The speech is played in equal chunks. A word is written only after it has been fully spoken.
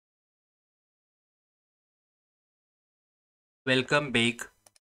Welcome back.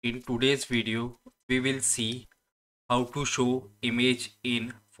 In today's video, we will see how to show image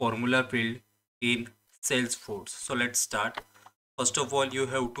in formula field in Salesforce. So let's start. First of all, you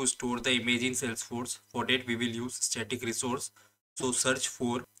have to store the image in Salesforce. For that, we will use static resource. So search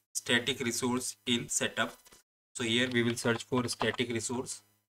for static resource in setup. So here we will search for static resource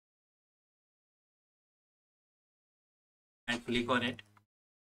and click on it.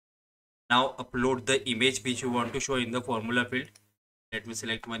 Now upload the image which you want to show in the formula field. Let me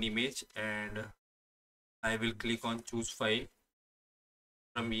select one image and I will click on choose file.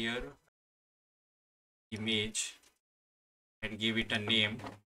 From here, image, and give it a name,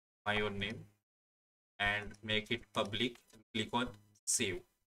 my own name, and make it public and click on save.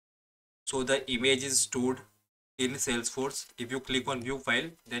 So the image is stored in Salesforce. If you click on view file,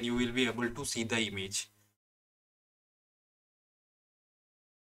 then you will be able to see the image.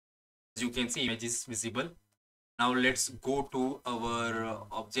 As you can see, image is visible. Now let's go to our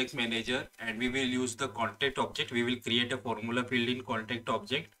object manager and we will use the contact object. We will create a formula field in contact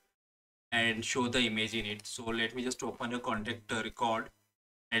object and show the image in it. So let me just open a contact record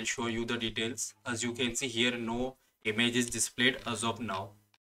and show you the details. As you can see here, no image is displayed as of now.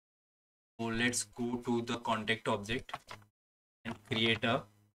 So let's go to the contact object and create a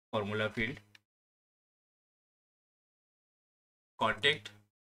formula field. Contact,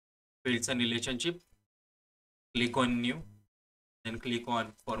 fields and relationship. Click on new, then click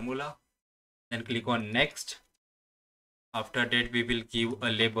on formula, then click on next. After that, we will give a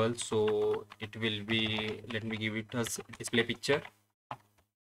label. So it will be, let me give it a display picture.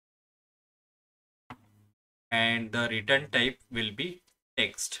 And the return type will be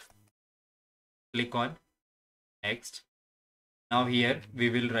text. Click on next. Now here we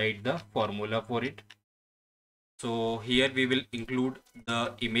will write the formula for it. So here we will include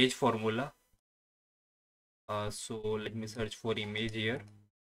the image formula. So let me search for image here.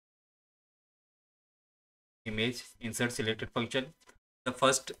 Image, insert selected function. The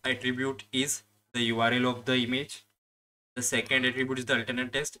first attribute is the URL of the image. The second attribute is the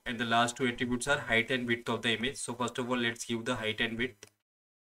alternate text, and the last two attributes are height and width of the image. So first of all, let's give the height and width.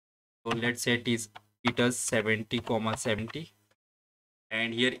 So let's set it as 70, 70.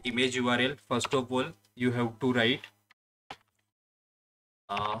 And here image URL, first of all, you have to write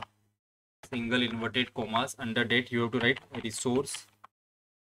single inverted commas. Under that, you have to write resource.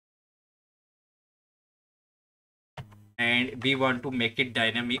 And we want to make it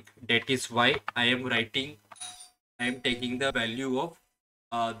dynamic. That is why I am taking the value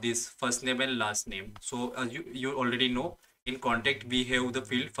of this first name and last name. So as you already know, in contact we have the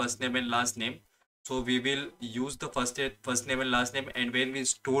field first name and last name. So we will use the first name and last name, and when we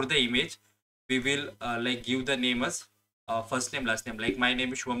store the image, we will like give the name as first name last name. Like my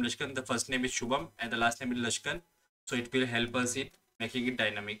name is Shubham Lashkan, the first name is Shubham and the last name is Lashkan. So it will help us in making it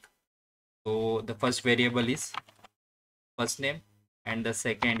dynamic. So the first variable is first name and the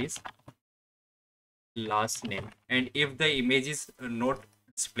second is last name. And if the image is not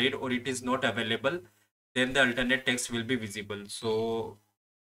displayed or it is not available, then the alternate text will be visible. So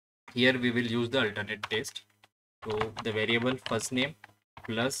here we will use the alternate text. So the variable first name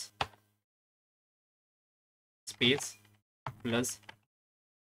plus space plus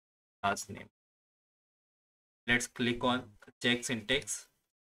last name. Let's click on check syntax,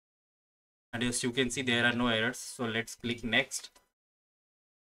 and as you can see, there are no errors. So let's click next.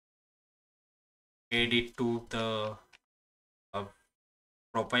 Add it to the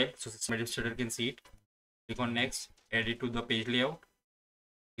profile so system administrator can see it. Click on next, add it to the page layout,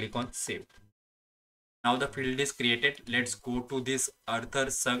 click on save. Now the field is created. Let's go to this Arthur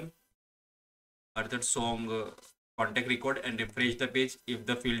song contact record and refresh the page if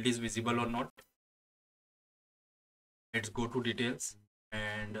the field is visible or not. Let's go to details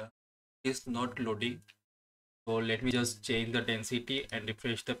and it's not loading. So let me just change the density and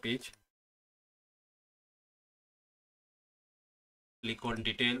refresh the page. Click on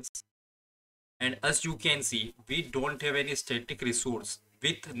details, and as you can see, we don't have any static resource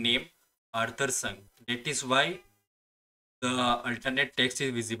with name Arthur Sung. That is why the alternate text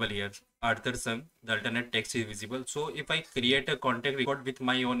is visible here. Arthur Sung, the alternate text is visible. So if I create a contact record with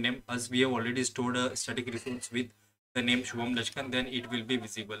my own name, as we have already stored a static resource with the name Shubham Lashkan, then it will be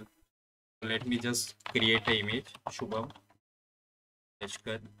visible. So let me just create an image Shubham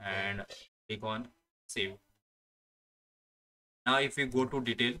Lashkan and click on save. Now if we go to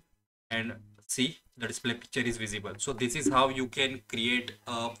detail and see, the display picture is visible. So this is how you can create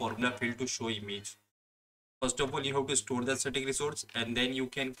a formula field to show image. First of all, you have to store the static resource and then you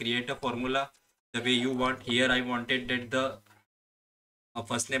can create a formula the way you want. Here I wanted that the a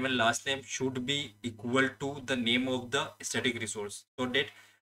first name and last name should be equal to the name of the static resource, so that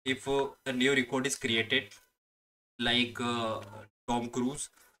if a new record is created like Tom Cruise,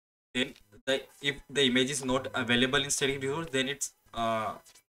 then if the image is not available in static resource, then its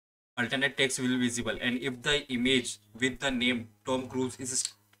alternate text will be visible, and if the image with the name Tom Cruise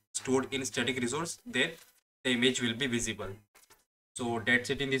is stored in static resource, then the image will be visible. So that's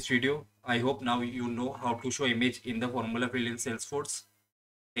it in this video. I hope now you know how to show image in the formula field in Salesforce.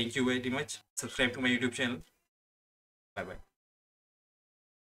 Thank you very much. Subscribe to my YouTube channel. Bye bye.